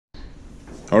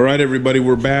All right, everybody,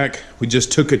 we're back. We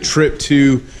just took a trip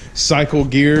to Cycle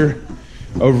Gear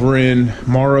over in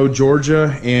Morrow,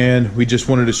 Georgia, and we just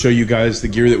wanted to show you guys the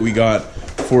gear that we got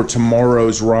for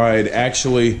tomorrow's ride.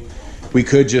 Actually, we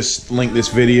could just link this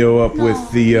video up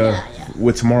with the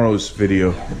with tomorrow's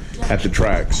video at the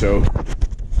track. So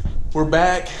we're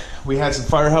back. We had some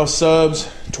Firehouse subs,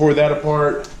 tore that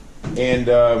apart, and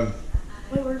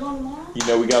wait, we're going tomorrow? you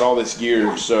know, we got all this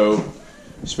gear, so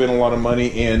spent a lot of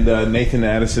money, and Nathan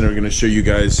and Addison are going to show you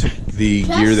guys the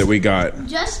gear that we got.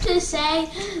 Just to say,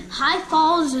 High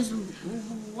Falls is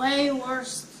way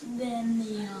worse than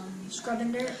the Scrub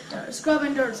and Dirt. Scrub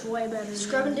and Dirt is way better.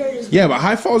 Scrub and Dirt is but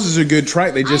High Falls is a good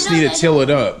track. They just need to till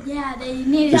it up. Yeah, they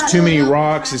need. There's too many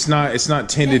rocks. It's not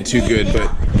tended too good, but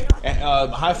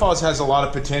High Falls has a lot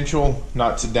of potential.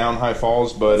 Not to down High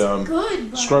Falls, but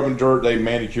Scrub and Dirt, they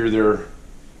manicure their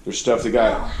stuff. They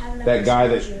got that guy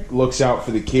that looks out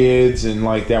for the kids, and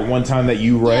like that one time that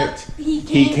you wrecked,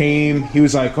 he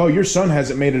was like, oh, your son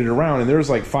hasn't made it around, and there was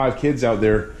like 5 kids out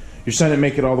there. Your son didn't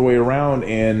make it all the way around,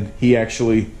 and he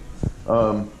actually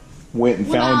went and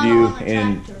found you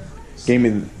and gave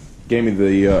me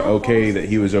the okay that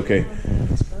he was okay.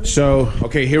 So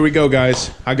okay, here we go, guys.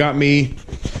 I got me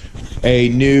a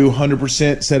new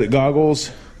 100% set of goggles,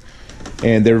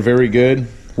 and they're very good.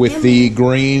 With the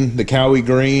green, the Cowie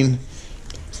green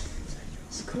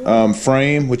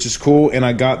frame, which is cool. And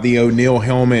I got the O'Neill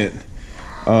helmet.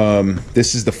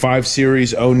 This is the 5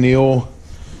 Series O'Neill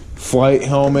flight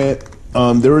helmet.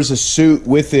 There is a suit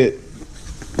with it.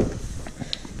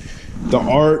 The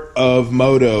Art of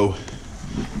Moto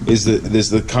is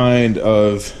the kind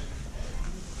of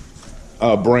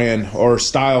brand or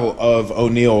style of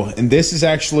O'Neill. And this is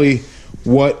actually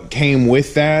what came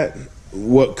with that.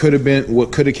 What could have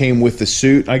came with the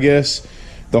suit, I guess,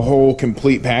 the whole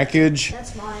complete package.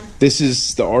 That's mine. This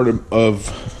is the art of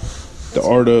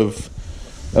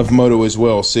Moto as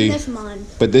well. See, that's mine.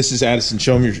 But this is Addison.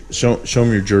 Show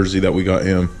him your jersey that we got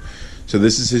him. So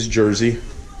this is his jersey.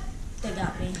 They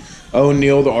got me.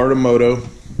 O'Neill, the Art of Moto.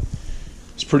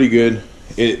 It's pretty good.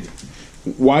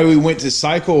 Why we went to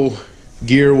Cycle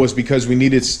Gear was because we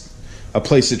needed a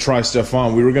place to try stuff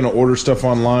on. We were going to order stuff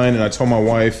online, and I told my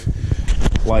wife,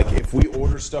 like, if we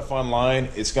order stuff online,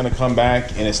 it's going to come back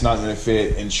and it's not going to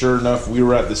fit. And sure enough, we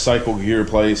were at the Cycle Gear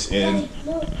place, and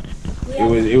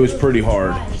it was pretty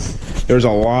hard. There's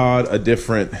a lot of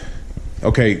different.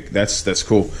 Okay, that's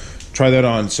cool. Try that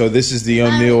on. So this is the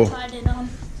O'Neill.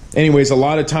 Anyways, a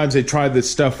lot of times they tried this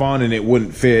stuff on and it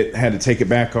wouldn't fit. Had to take it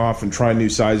back off and try new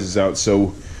sizes out.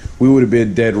 So we would have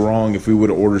been dead wrong if we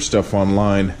would have ordered stuff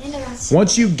online.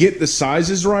 Once you get the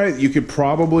sizes right, you could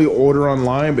probably order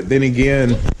online, but then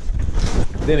again,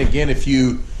 if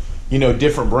you know,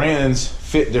 different brands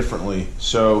fit differently.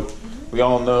 So we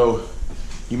all know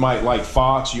you might like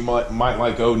Fox, you might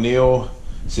like O'Neill,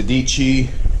 Sedisi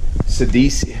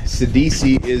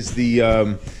is the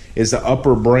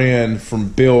upper brand from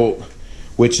Built,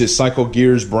 which is Cycle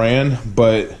Gear's brand,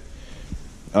 but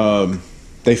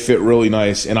they fit really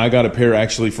nice. And I got a pair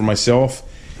actually for myself.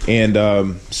 And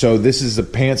so this is the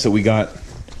pants that we got,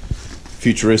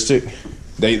 Futuristic.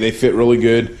 They fit really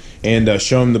good. And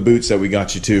show him the boots that we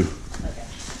got you too. Okay.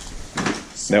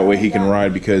 So that way he can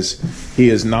ride, because he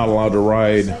is not allowed to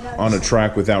ride on a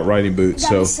track without riding boots.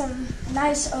 So some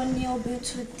nice O'Neill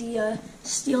boots with the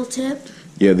steel tip.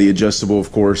 Yeah, the adjustable,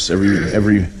 of course.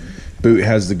 Every boot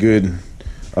has the good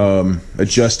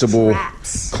adjustable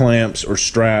clamps or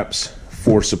straps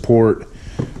for support.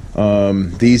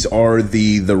 These are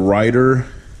the Rider,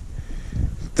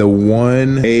 the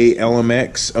 1A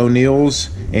LMX O'Neills,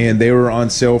 and they were on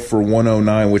sale for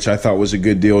 $109, which I thought was a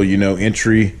good deal. You know,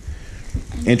 entry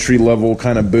level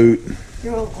kind of boot.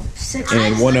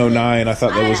 And $109, I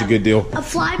thought that was a good deal.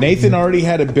 Nathan already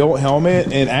had a Built helmet,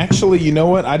 and actually, you know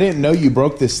what? I didn't know you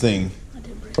broke this thing,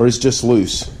 or it's just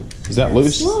loose. Is that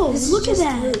loose? Whoa! Look at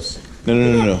that.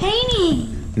 No.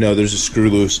 Painting. No, there's a screw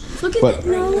loose. Look at that.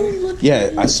 No, look.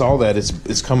 Yeah, I saw that.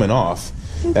 It's coming off.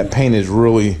 That paint is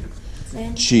really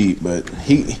cheap, but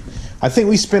I think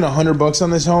we spent $100 on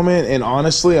this helmet, and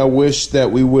honestly, I wish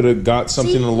that we would have got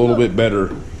something a little bit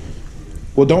better.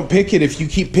 Well, don't pick it. If you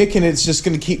keep picking it, it's just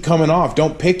going to keep coming off.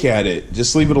 Don't pick at it.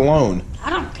 Just leave it alone. I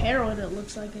don't care what it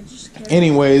looks like. I just care.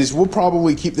 Anyways, we'll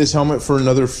probably keep this helmet for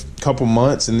another couple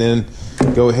months and then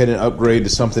go ahead and upgrade to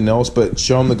something else. But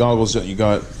show them the goggles that you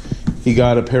got. He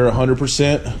got a pair of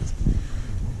 100%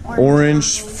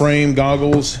 orange frame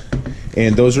goggles,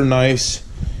 and those are nice.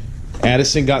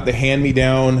 Addison got the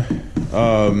hand-me-down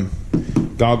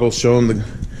goggles. Show him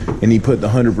and he put the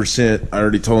 100%. I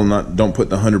already told him don't put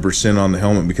the 100% on the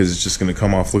helmet because it's just going to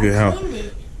come off. Look at how.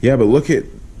 Yeah, but look at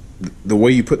the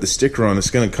way you put the sticker on, it's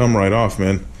gonna come right off,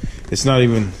 man. It's not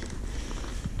even.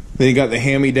 Then you got the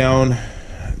hand-me-down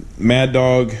Mad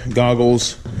Dog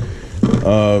goggles.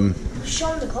 Show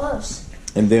them the gloves.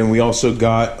 And then we also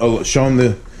got. Oh, show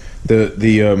them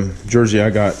the jersey I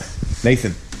got.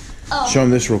 Nathan, show him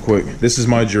this real quick. This is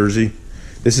my jersey.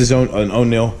 This is an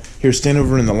O'Neal. Here, stand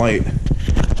over in the light.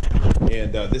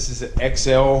 And this is an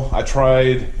XL. I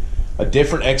tried a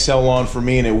different XL on for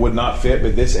me and it would not fit,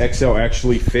 but this XL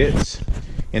actually fits.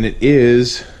 And it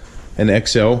is an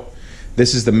XL.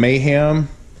 This is the Mayhem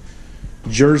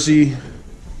jersey.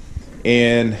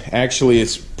 And actually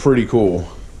it's pretty cool.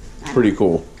 Pretty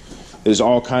cool. There's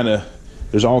all kind of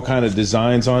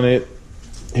designs on it.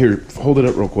 Here, hold it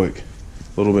up real quick.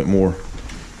 A little bit more.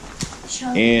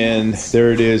 And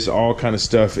there it is, all kind of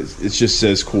stuff. It just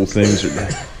says cool things.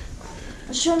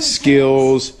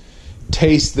 Skills,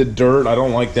 taste the dirt. I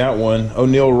don't like that one.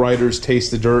 O'Neal Riders,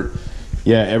 taste the dirt.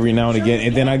 Yeah, every now and again.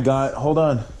 And then I got, hold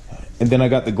on. And then I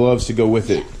got the gloves to go with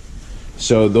it.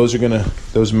 So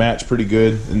those match pretty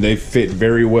good, and they fit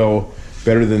very well,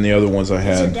 better than the other ones I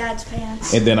had. Those are Dad's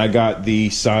pants. And then I got the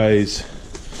size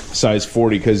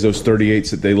 40 because those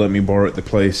 38s that they let me borrow at the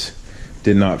place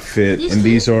did not fit. And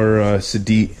these are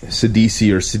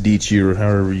Sedici or Sedici or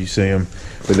however you say them.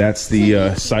 But that's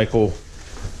the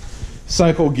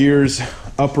Cycle Gears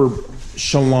upper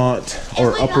chalant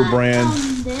or upper brand.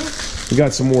 We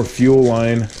got some more fuel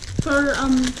line for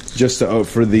just to,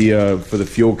 for the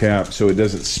fuel cap so it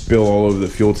doesn't spill all over the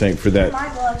fuel tank for that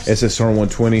SSR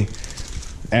 120.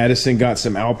 Addison got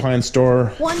some Alpine Star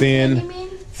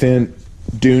thin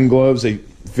dune gloves. They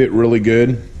fit really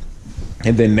good.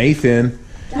 And then Nathan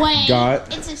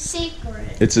got... It's a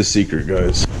secret. It's a secret,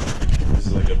 guys. This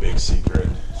is like a big secret.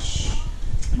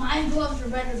 My gloves are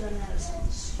better than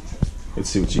Addison's. Let's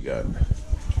see what you got.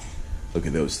 Look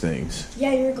at those things.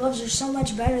 Yeah, your gloves are so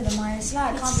much better than mine. It's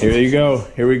not a competition. Here you go.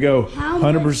 Here we go. 100%. How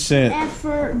much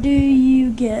effort do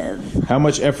you give? How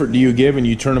much effort do you give? And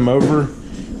you turn them over,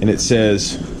 and it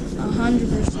says 100%.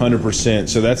 100%.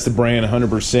 So that's the brand,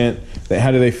 100%.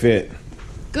 How do they fit?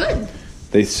 Good.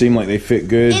 They seem like they fit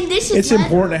good. And this is it's leather.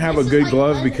 important to have a good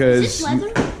glove leather. because Is this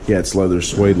leather? Yeah, it's leather,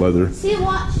 suede leather. See,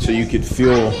 watch so you could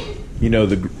feel, you know,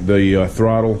 the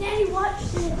throttle, Daddy, watch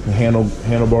this. the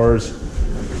handlebars.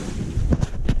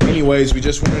 Anyways, we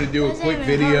just wanted to do a quick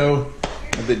video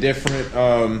of the different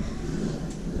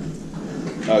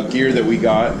gear that we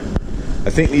got. I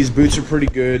think these boots are pretty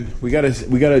good. We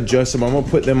gotta adjust them. I'm gonna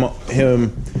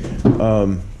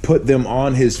put them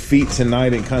on his feet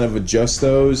tonight and kind of adjust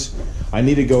those. I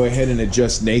need to go ahead and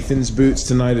adjust Nathan's boots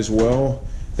tonight as well.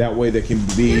 That way they can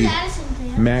be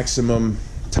maximum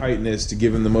tightness to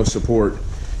give him the most support.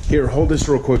 Here, hold this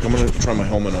real quick. I'm gonna try my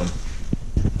helmet on.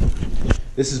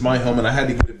 This is my helmet. I had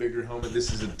to get a bigger helmet.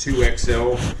 This is a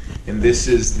 2XL, and this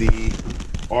is the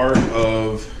Art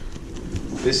of.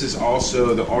 This is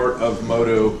also the Art of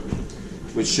Moto,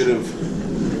 which should have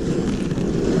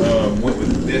went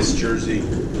with this jersey,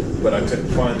 but I couldn't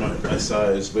find my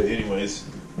size. But anyways,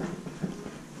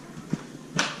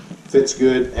 fits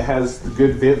good. It has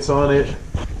good vents on it,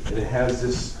 and it has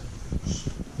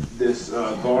this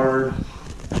guard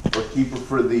or keeper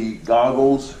for the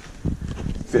goggles.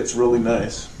 Fits really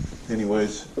nice.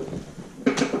 Anyways,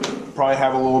 probably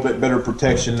have a little bit better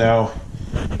protection now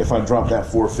if I drop that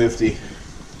 450.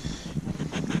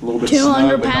 A little bit 200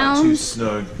 snug, but pounds. not too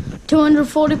snug.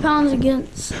 240 pounds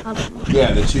against. I don't know.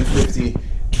 Yeah, the 250,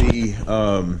 the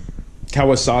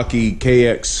Kawasaki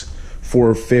KX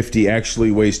 450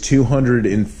 actually weighs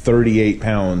 238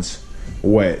 pounds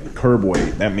wet, curb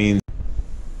weight. That means.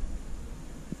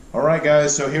 All right,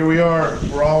 guys. So here we are.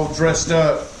 We're all dressed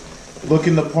up.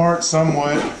 Looking the part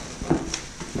somewhat.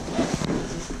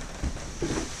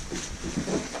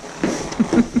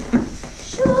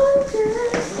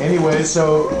 Anyway,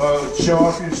 so show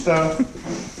off your stuff.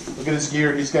 Look at his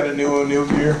gear. He's got a new O'Neal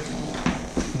gear.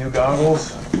 New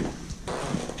goggles.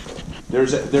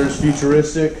 There's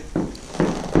Futuristic.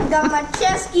 Got my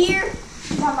chest gear.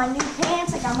 Got my new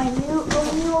pants. I got my new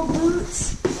O'Neal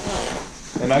boots.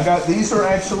 And I got, these are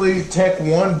actually Tech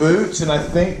 1 boots, and I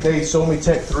think they sold me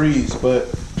Tech 3s,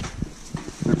 but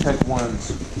they're Tech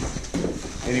 1s.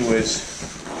 Anyways.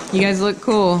 You guys look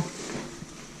cool.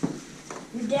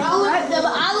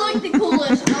 I look the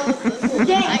coolest.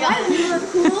 Daddy, I look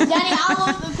cool. Daddy, I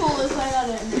look the coolest. I got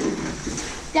it.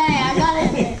 Daddy, I got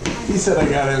it. He said I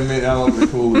gotta admit I look the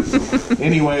coolest.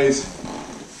 Anyways,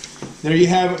 there you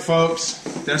have it, folks.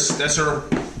 That's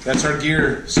our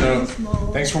gear. So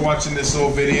thanks for watching this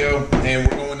little video, and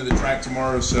we're going to the track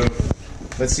tomorrow. So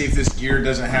let's see if this gear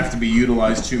doesn't have to be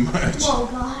utilized too much Oh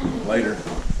God. later.